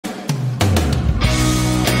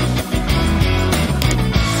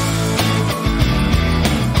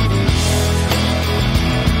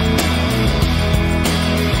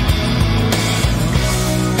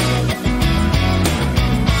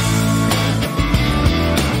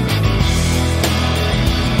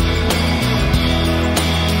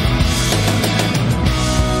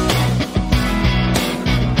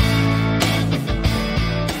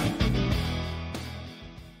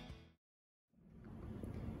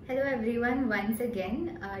Hello everyone once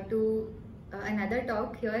again to another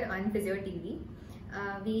talk here on Physio TV.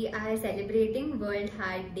 We are celebrating World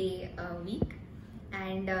Heart Day week,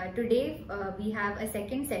 and today we have a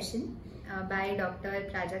second session by Dr.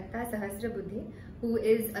 Prajakta Sahasrabudhe, who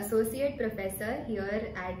is Associate Professor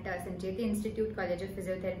here at Sancheti Institute College of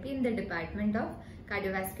Physiotherapy in the Department of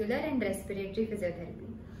Cardiovascular and Respiratory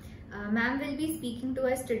Physiotherapy. Ma'am will be speaking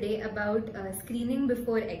to us today about screening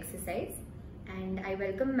before exercise. And I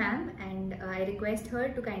welcome ma'am and I request her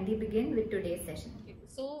to kindly begin with today's session. Okay.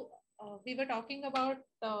 So we were talking about,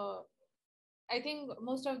 I think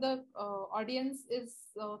most of the audience is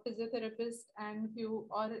physiotherapists and few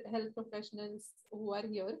or health professionals who are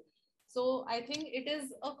here. So I think it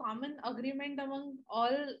is a common agreement among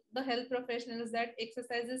all the health professionals that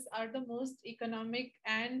exercises are the most economic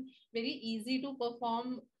and very easy to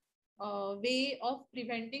perform way of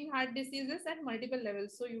preventing heart diseases at multiple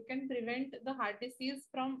levels. So you can prevent the heart disease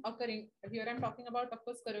from occurring. Here I'm talking about, of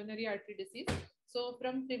course, coronary artery disease. So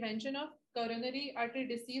from prevention of coronary artery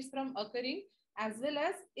disease from occurring, as well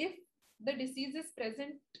as if the disease is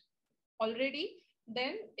present already,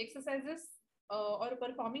 then exercises or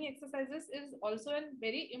performing exercises is also a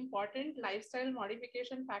very important lifestyle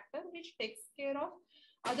modification factor which takes care of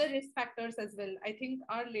other risk factors as well. I think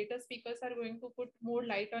our later speakers are going to put more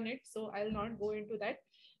light on it, so I'll not go into that.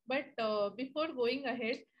 But before going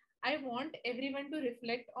ahead, I want everyone to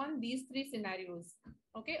reflect on these three scenarios.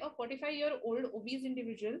 Okay, a 45-year-old obese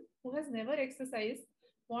individual who has never exercised,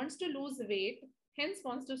 wants to lose weight, hence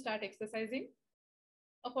wants to start exercising.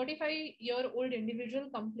 A 45-year-old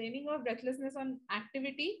individual complaining of breathlessness on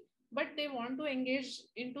activity, but they want to engage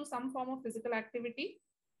into some form of physical activity.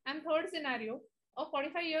 And third scenario, a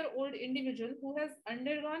 45-year-old individual who has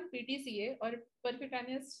undergone PTCA or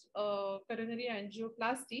percutaneous coronary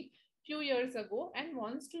angioplasty few years ago and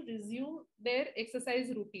wants to resume their exercise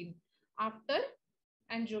routine after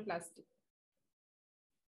angioplasty.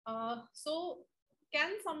 So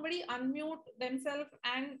can somebody unmute themselves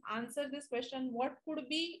and answer this question? What could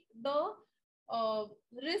be the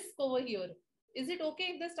risk over here? Is it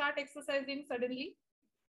okay if they start exercising suddenly?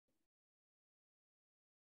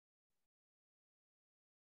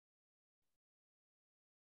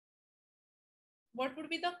 What would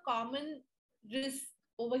be the common risk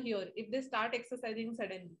over here if they start exercising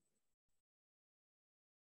suddenly?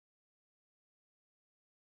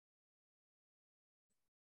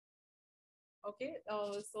 Okay,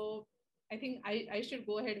 so I think I should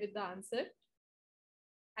go ahead with the answer.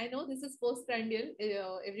 I know this is postprandial.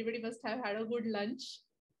 Everybody must have had a good lunch.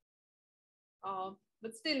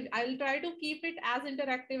 But still, I'll try to keep it as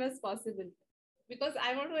interactive as possible because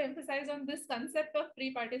I want to emphasize on this concept of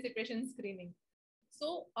pre-participation screening.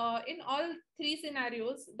 So in all three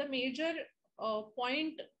scenarios, the major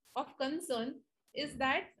point of concern is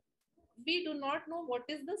that we do not know what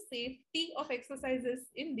is the safety of exercises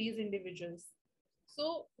in these individuals.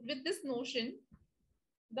 So with this notion,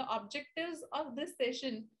 the objectives of this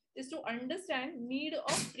session is to understand need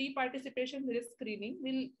of pre-participation risk screening.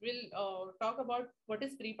 We'll talk about what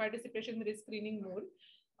is pre-participation risk screening more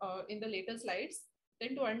in the later slides.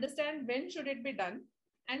 Then to understand when should it be done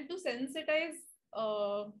and to sensitize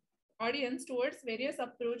audience towards various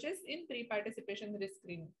approaches in pre-participation risk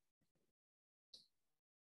screening.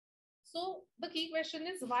 So the key question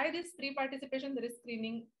is why this pre-participation risk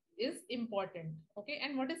screening is important. Okay,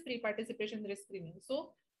 and what is pre-participation risk screening?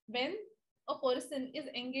 So when a person is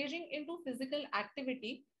engaging into physical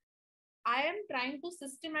activity, I am trying to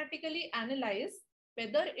systematically analyze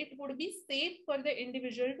whether it would be safe for the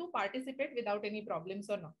individual to participate without any problems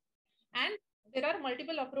or not. And there are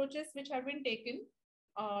multiple approaches which have been taken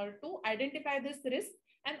to identify this risk,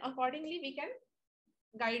 and accordingly we can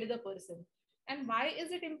guide the person. And why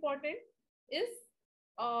is it important is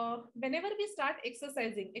whenever we start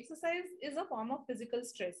exercising, exercise is a form of physical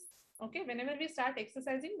stress. Okay, whenever we start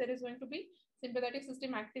exercising, there is going to be sympathetic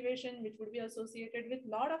system activation, which would be associated with a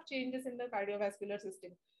lot of changes in the cardiovascular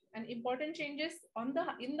system. And important changes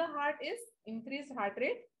in the heart is increased heart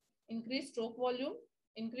rate, increased stroke volume,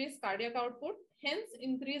 increased cardiac output, hence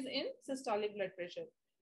increase in systolic blood pressure.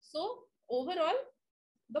 So overall,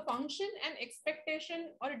 the function and expectation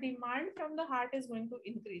or demand from the heart is going to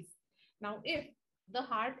increase. Now, if the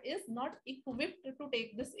heart is not equipped to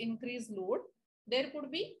take this increased load, there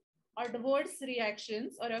could be adverse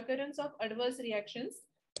reactions or occurrence of adverse reactions.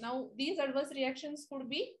 Now, these adverse reactions could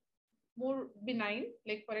be more benign,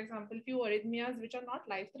 like for example, few arrhythmias which are not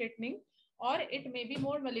life-threatening, or it may be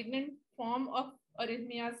more malignant form of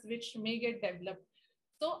arrhythmias which may get developed.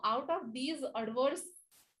 So out of these adverse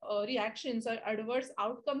reactions or adverse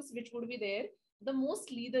outcomes which would be there, the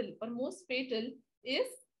most lethal or most fatal is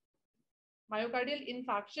myocardial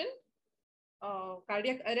infarction,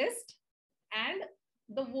 cardiac arrest, and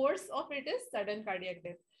the worst of it is sudden cardiac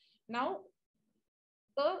death. Now,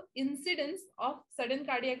 the incidence of sudden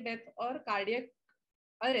cardiac death or cardiac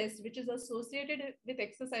arrest, which is associated with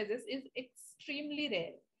exercises, is extremely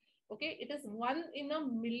rare. Okay, it is 1 in a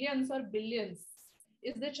millions or billions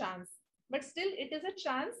is the chance, but still it is a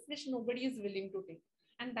chance which nobody is willing to take.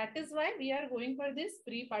 And that is why we are going for this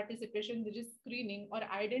pre-participation, which is screening or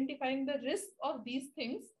identifying the risk of these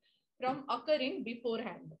things from occurring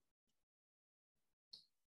beforehand.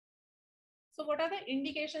 So what are the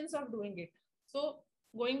indications of doing it? So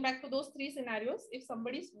going back to those 3 scenarios, if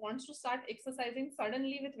somebody wants to start exercising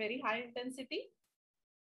suddenly with very high intensity,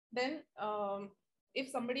 then if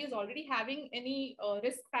somebody is already having any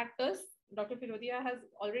risk factors, Dr. Firodia has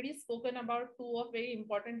already spoken about 2 of very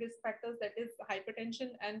important risk factors, that is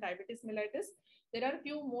hypertension and diabetes mellitus. There are a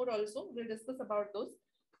few more also, we'll discuss about those.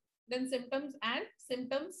 Then symptoms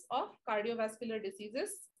of cardiovascular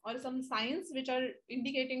diseases or some signs which are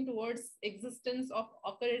indicating towards existence of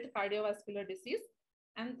occurred cardiovascular disease.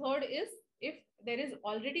 And third is if there is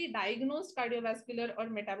already diagnosed cardiovascular or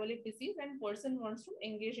metabolic disease and person wants to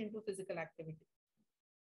engage into physical activity.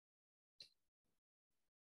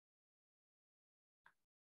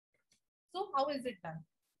 So how is it done?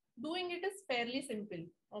 Doing it is fairly simple.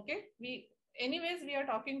 Okay, we are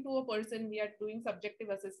talking to a person, we are doing subjective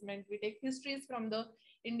assessment, we take histories from the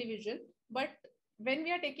individual, but when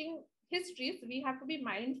we are taking histories, we have to be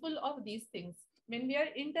mindful of these things. When we are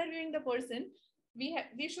interviewing the person,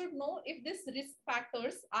 we should know if these risk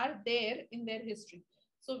factors are there in their history.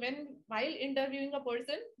 So while interviewing a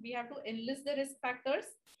person, we have to enlist the risk factors,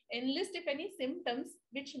 enlist if any symptoms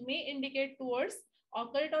which may indicate towards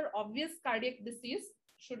occult or obvious cardiac disease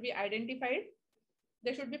should be identified.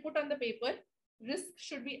 They should be put on the paper. Risk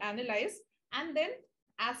should be analyzed, and then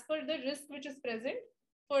as per the risk which is present,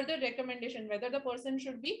 further recommendation whether the person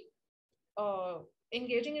should be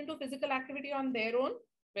engaging into physical activity on their own,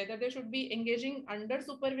 whether they should be engaging under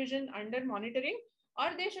supervision, under monitoring,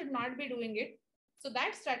 or they should not be doing it. So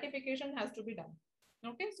that stratification has to be done.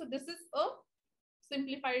 Okay, so this is a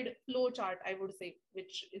simplified flow chart, I would say,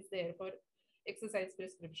 which is there for exercise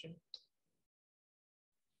prescription.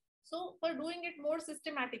 So for doing it more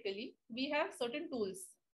systematically, we have certain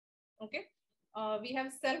tools. Okay, we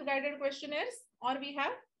have self-guided questionnaires or we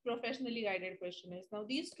have professionally guided questionnaires. Now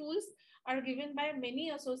these tools are given by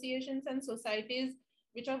many associations and societies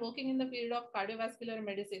which are working in the field of cardiovascular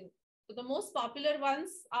medicine. So the most popular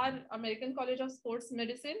ones are American College of Sports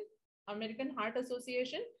Medicine, American Heart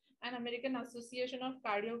Association, and American Association of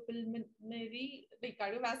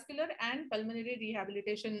Cardiovascular and Pulmonary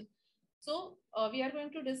Rehabilitation. So we are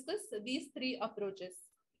going to discuss these 3 approaches.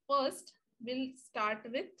 First, we'll start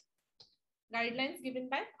with guidelines given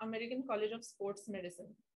by American College of Sports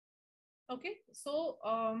Medicine. Okay, so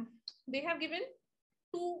they have given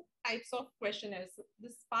 2 types of questionnaires.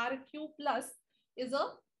 This PAR-Q Plus is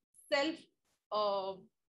a self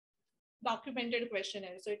documented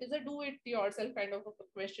questionnaire. So it is a do-it-yourself kind of a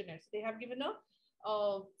questionnaire. So they have given a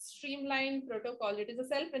streamlined protocol. It is a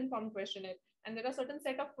self-informed questionnaire. And there are certain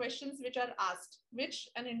set of questions which are asked, which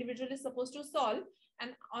an individual is supposed to solve.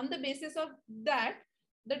 And on the basis of that,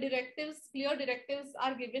 the clear directives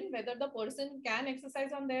are given whether the person can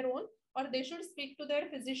exercise on their own or they should speak to their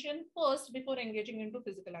physician first before engaging into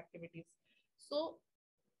physical activities. So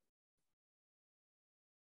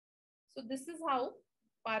this is how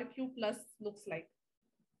PAR-Q Plus looks like.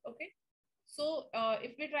 Okay. So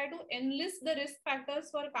if we try to enlist the risk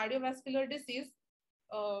factors for cardiovascular disease,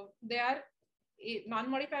 there are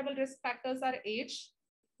non-modifiable risk factors are age,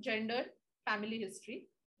 gender, family history.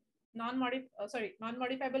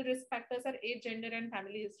 Non-modifiable risk factors are age, gender, and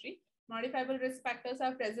family history. Modifiable risk factors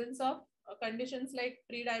are presence of conditions like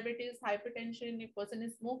pre-diabetes, hypertension, if person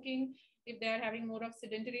is smoking, if they are having more of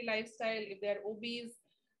sedentary lifestyle, if they are obese,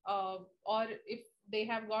 or if they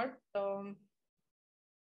have got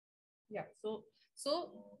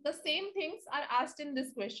so the same things are asked in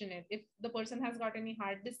this questionnaire. If the person has got any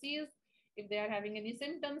heart disease, if they are having any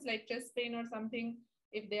symptoms like chest pain or something,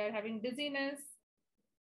 if they are having dizziness.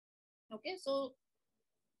 Okay, so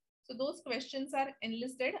those questions are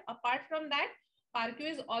enlisted. Apart from that, PAR-Q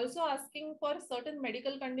is also asking for certain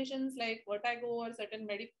medical conditions like vertigo or certain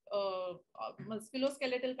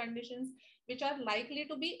musculoskeletal conditions which are likely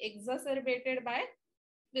to be exacerbated by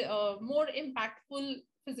more impactful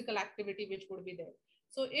physical activity which would be there.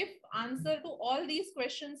 So if answer to all these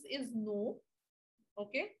questions is no,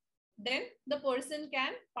 okay, then the person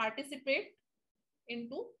can participate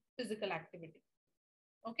into physical activity.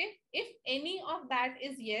 Okay, if any of that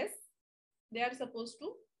is yes, they are supposed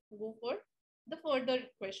to go for the further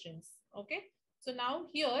questions. Okay. So now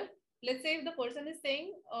here, let's say if the person is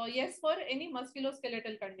saying yes for any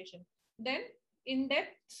musculoskeletal condition, then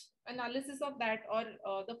in-depth analysis of that or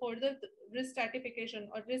the further risk stratification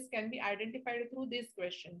or risk can be identified through these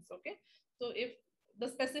questions. Okay. So if the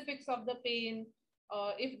specifics of the pain,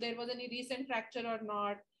 if there was any recent fracture or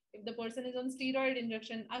not, if the person is on steroid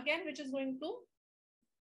injection, again, which is going to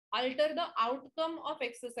alter the outcome of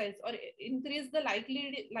exercise or increase the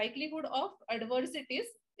likelihood of adversities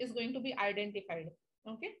is going to be identified.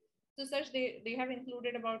 Okay. So such they have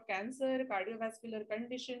included about cancer, cardiovascular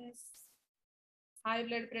conditions, high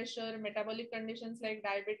blood pressure, metabolic conditions like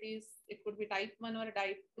diabetes. It could be type 1 or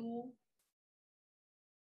type 2.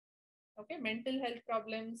 Okay. Mental health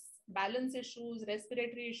problems, balance issues,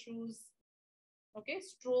 respiratory issues. Okay.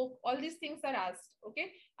 Stroke, all these things are asked.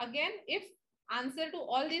 Okay. Again, if answer to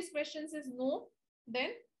all these questions is no,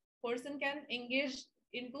 then person can engage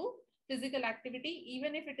into physical activity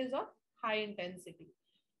even if it is of high intensity.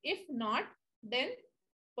 If not, then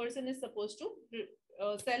person is supposed to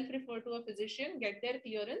self-refer to a physician, get their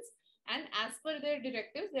clearance, and as per their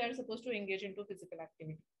directives, they are supposed to engage into physical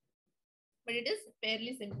activity. But it is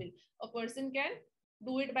fairly simple. A person can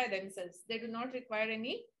do it by themselves. They do not require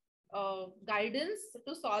any guidance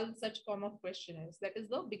to solve such form of questionnaires. That is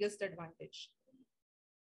the biggest advantage.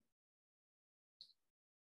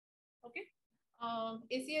 Okay.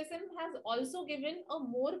 ACSM has also given a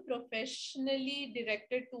more professionally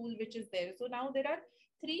directed tool which is there. So now there are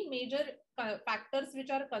three major factors which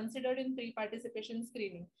are considered in pre-participation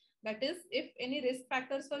screening. That is, if any risk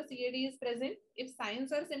factors for CAD is present, if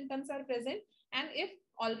signs or symptoms are present, and if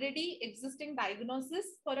already existing diagnosis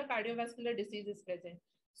for a cardiovascular disease is present.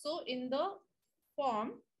 So in the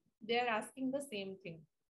form, they are asking the same thing.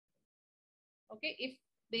 Okay, if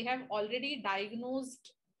they have already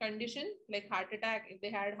diagnosed condition like heart attack, if they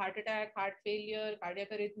had heart attack, heart failure,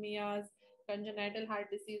 cardiac arrhythmias, congenital heart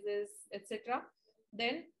diseases, etc.,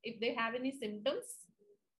 then if they have any symptoms,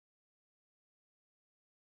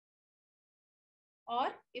 or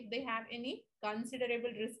if they have any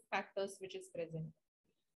considerable risk factors which is present.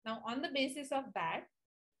 Now, on the basis of that,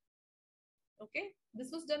 okay, this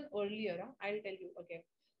was done earlier. I'll tell you again.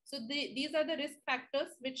 So these are the risk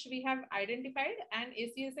factors which we have identified, and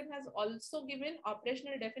ACSM has also given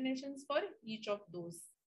operational definitions for each of those.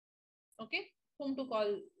 Okay, whom to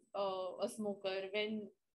call a smoker, when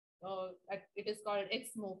it is called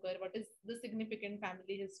ex-smoker, what is the significant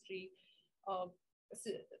family history,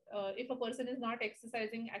 if a person is not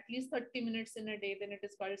exercising at least 30 minutes in a day, then it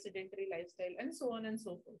is called sedentary lifestyle, and so on and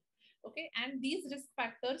so forth. Okay, and these risk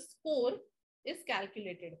factors score is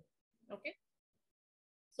calculated. Okay,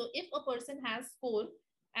 so if a person has score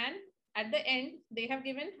and at the end they have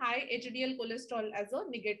given high HDL cholesterol as a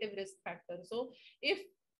negative risk factor. So if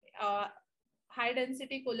high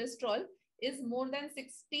density cholesterol is more than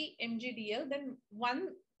 60 mgdl, then 1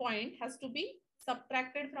 point has to be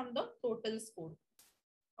subtracted from the total score.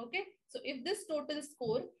 Okay, so if this total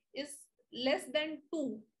score is less than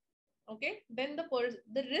 2, okay, then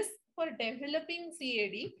the risk for developing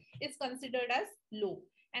CAD is considered as low,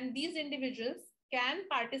 and these individuals can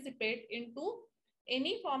participate into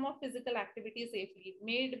any form of physical activity safely,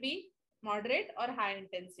 may it be moderate or high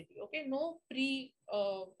intensity. Okay, no pre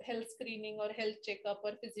health screening or health checkup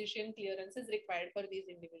or physician clearance is required for these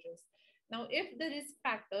individuals. Now, if the risk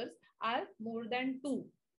factors are more than 2,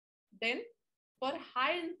 then for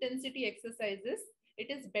high intensity exercises, it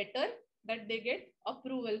is better that they get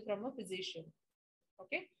approval from a physician.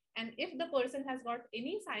 Okay, and if the person has got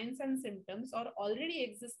any signs and symptoms or already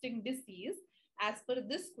existing disease as per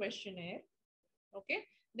this questionnaire, okay,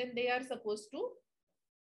 then they are supposed to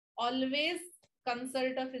always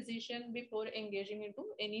consult a physician before engaging into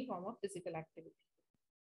any form of physical activity.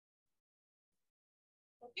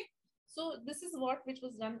 Okay, so this is what which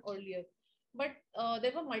was done earlier, but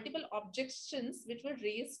there were multiple objections which were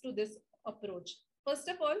raised to this approach. First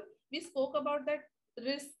of all, we spoke about that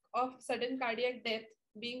risk of sudden cardiac death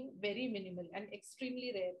being very minimal and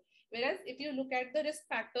extremely rare. Whereas if you look at the risk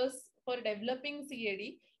factors for developing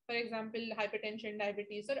CAD, for example, hypertension,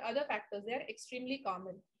 diabetes, or other factors, they are extremely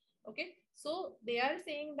common. Okay, so they are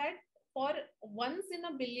saying that for once in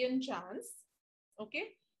a billion chance, okay,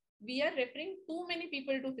 we are referring too many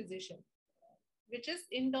people to physician, which is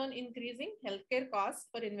in turn increasing healthcare costs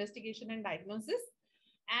for investigation and diagnosis.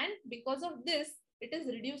 And because of this, it is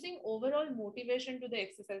reducing overall motivation to the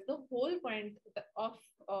exercise. The whole point of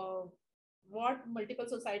what multiple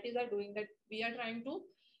societies are doing, that we are trying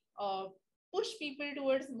to push people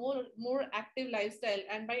towards more active lifestyle,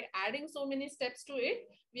 and by adding so many steps to it,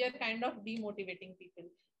 we are kind of demotivating people.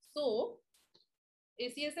 So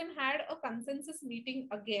ACSM had a consensus meeting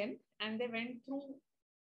again, and they went through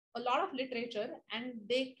a lot of literature, and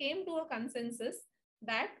they came to a consensus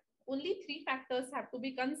that only 3 factors have to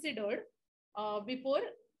be considered before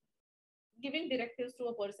giving directives to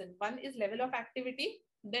a person. One is level of activity,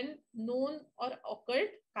 then known or occult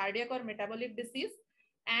cardiac or metabolic disease,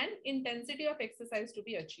 and intensity of exercise to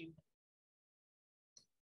be achieved.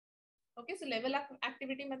 Okay, so level of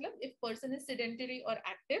activity matlab if person is sedentary or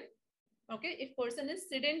active. Okay, if person is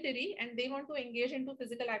sedentary and they want to engage into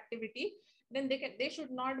physical activity, then they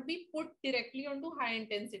should not be put directly onto high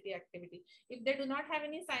intensity activity. If they do not have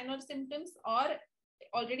any sign or symptoms or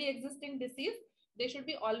already existing disease, they should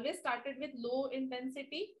be always started with low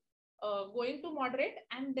intensity, going to moderate,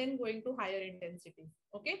 and then going to higher intensity.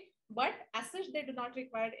 Okay, but as such, they do not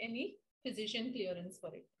require any physician clearance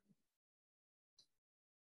for it.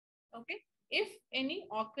 Okay, if any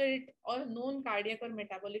occult or known cardiac or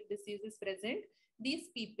metabolic disease is present, these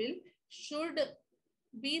people should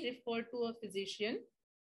be referred to a physician.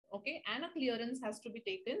 Okay, and a clearance has to be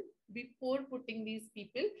taken before putting these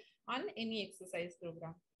people on any exercise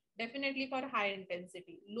program. Definitely for high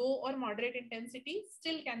intensity. Low or moderate intensity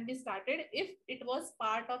still can be started if it was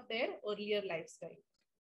part of their earlier lifestyle.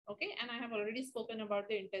 Okay, and I have already spoken about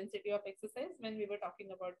the intensity of exercise when we were talking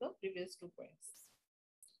about the previous 2 points.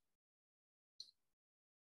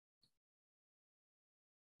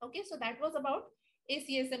 Okay, so that was about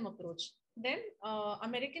ACSM approach. Then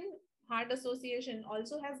American Heart Association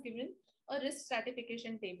also has given a risk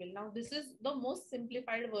stratification table. Now, this is the most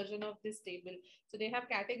simplified version of this table. So they have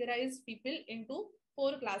categorized people into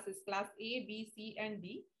 4 classes, class A, B, C, and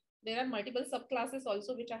D. There are multiple subclasses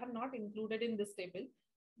also, which I have not included in this table.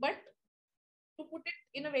 But to put it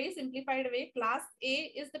in a very simplified way, class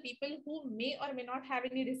A is the people who may or may not have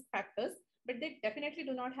any risk factors, but they definitely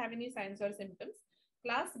do not have any signs or symptoms.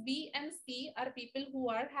 Class B and C are people who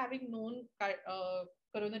are having known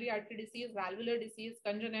coronary artery disease, valvular disease,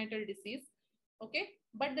 congenital disease. Okay,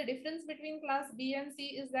 but the difference between class B and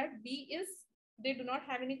C is that B is they do not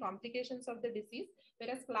have any complications of the disease,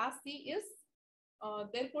 whereas class C is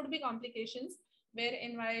there could be complications where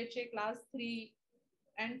NYHA class 3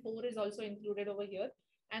 and 4 is also included over here.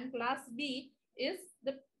 And class B is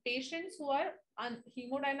the patients who are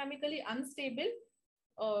hemodynamically unstable.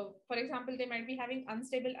 For example, they might be having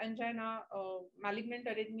unstable angina, malignant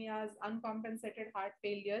arrhythmias, uncompensated heart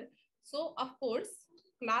failure. So, of course,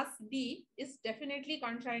 class B is definitely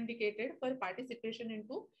contraindicated for participation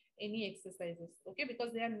into any exercises, okay,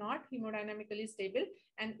 because they are not hemodynamically stable,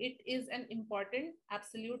 and it is an important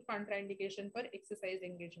absolute contraindication for exercise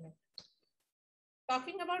engagement.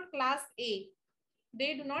 Talking about class A,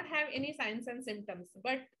 they do not have any signs and symptoms,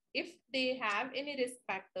 but if they have any risk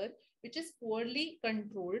factor which is poorly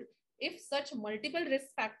controlled, if such multiple risk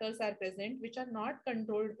factors are present which are not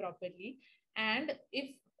controlled properly, and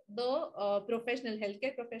if the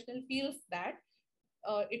healthcare professional feels that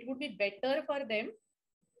it would be better for them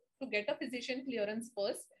to get a physician clearance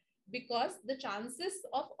first, because the chances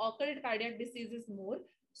of occult cardiac disease is more,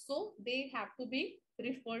 so they have to be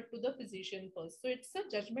referred to the physician first. So it's a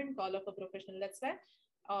judgment call of a professional. That's why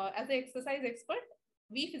as an exercise expert,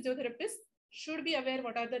 we physiotherapists should be aware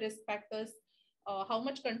what are the risk factors, how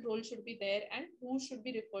much control should be there, and who should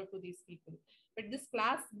be referred to these people. But this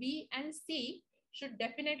class B and C should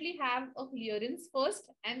definitely have a clearance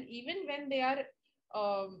first, and even when they are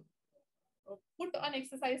put on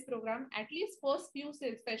exercise program, at least first few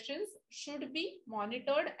sessions should be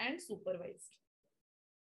monitored and supervised.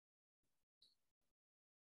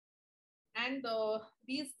 And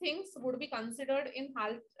these things would be considered in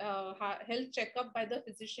health checkup by the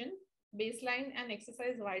physician: baseline and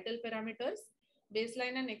exercise vital parameters,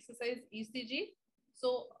 baseline and exercise ECG.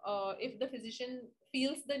 So if the physician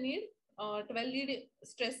feels the need, 12-lead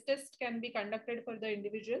stress test can be conducted for the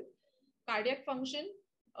individual. Cardiac function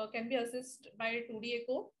can be assessed by 2D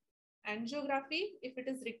echo. Angiography, if it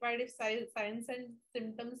is required, if signs and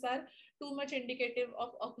symptoms are too much indicative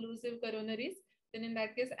of occlusive coronaries, then in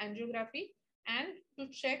that case angiography. And to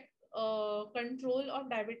check control of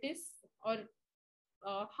diabetes, or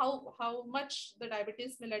how much the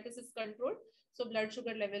diabetes mellitus is controlled, so blood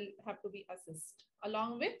sugar level have to be assessed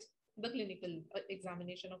along with the clinical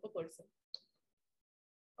examination of a person.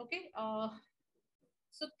 Okay,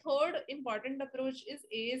 so third important approach is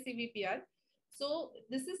AACVPR. So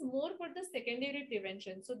this is more for the secondary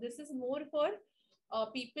prevention. So this is more for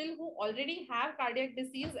people who already have cardiac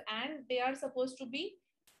disease and they are supposed to be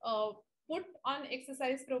put on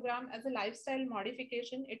exercise program as a lifestyle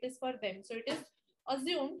modification. It is for them. So it is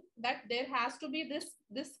assumed that there has to be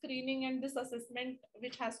this screening and this assessment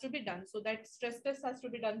which has to be done. So that stress test has to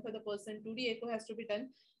be done for the person, 2D echo has to be done,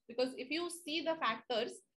 because if you see the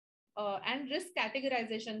factors and risk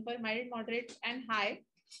categorization for mild, moderate and high,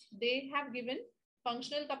 they have given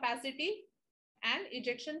functional capacity and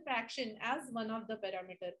ejection fraction as one of the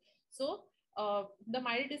parameter. So the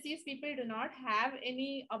mild disease people do not have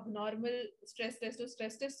any abnormal stress test. So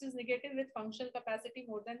stress test is negative with functional capacity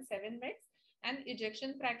more than 7 meds and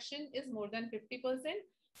ejection fraction is more than 50%.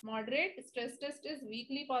 Moderate stress test is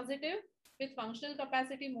weakly positive with functional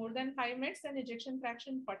capacity more than 5 meds and ejection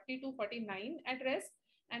fraction 40 to 49 at rest.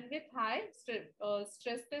 And with high,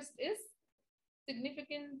 stress test is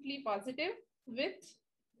significantly positive with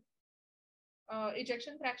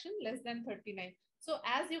ejection fraction less than 39. So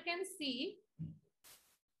as you can see,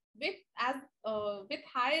 with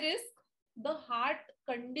high risk, the heart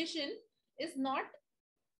condition is not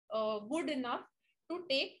good enough to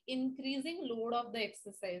take increasing load of the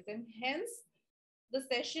exercise, and hence the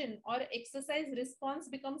session or exercise response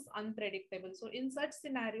becomes unpredictable. So in such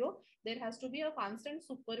scenario, there has to be a constant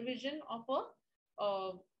supervision of a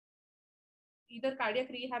either cardiac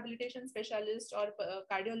rehabilitation specialist or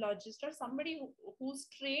cardiologist or somebody who's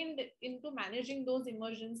trained into managing those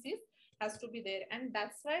emergencies has to be there. And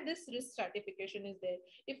that's why this risk stratification is there.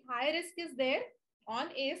 If high risk is there on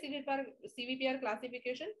a CVPR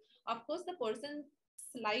classification, of course, the person's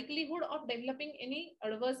likelihood of developing any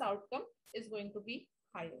adverse outcome is going to be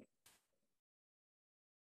higher.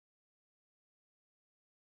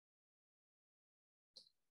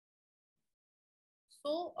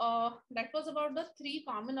 So that was about the 3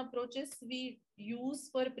 common approaches we use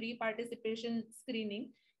for pre-participation screening.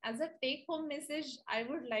 As a take-home message, I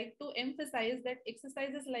would like to emphasize that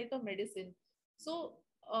exercise is like a medicine. So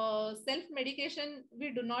self-medication, we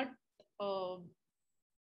do not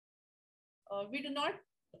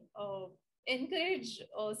encourage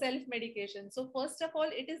self-medication. So first of all,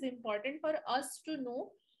 it is important for us to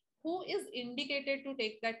know who is indicated to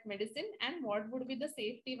take that medicine and what would be the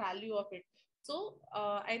safety value of it. So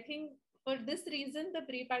I think for this reason, the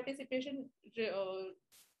pre-participation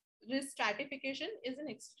risk stratification is an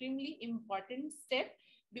extremely important step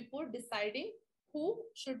before deciding who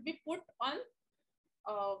should be put on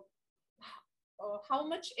how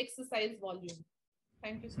much exercise volume.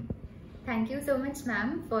 Thank you so much. Thank you so much,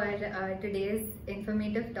 ma'am, for today's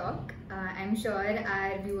informative talk. I'm sure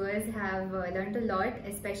our viewers have learned a lot,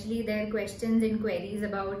 especially their questions and queries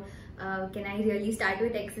about can I really start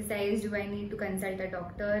with exercise? Do I need to consult a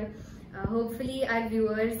doctor? Hopefully, our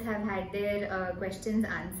viewers have had their questions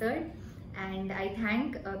answered. And I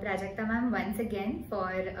thank Prajakta ma'am once again for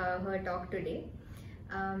her talk today.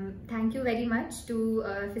 Thank you very much to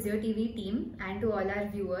Physio TV team and to all our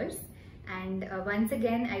viewers. And once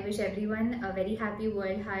again, I wish everyone a very happy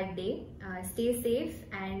World Heart Day. Stay safe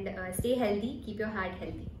and stay healthy. Keep your heart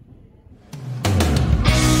healthy.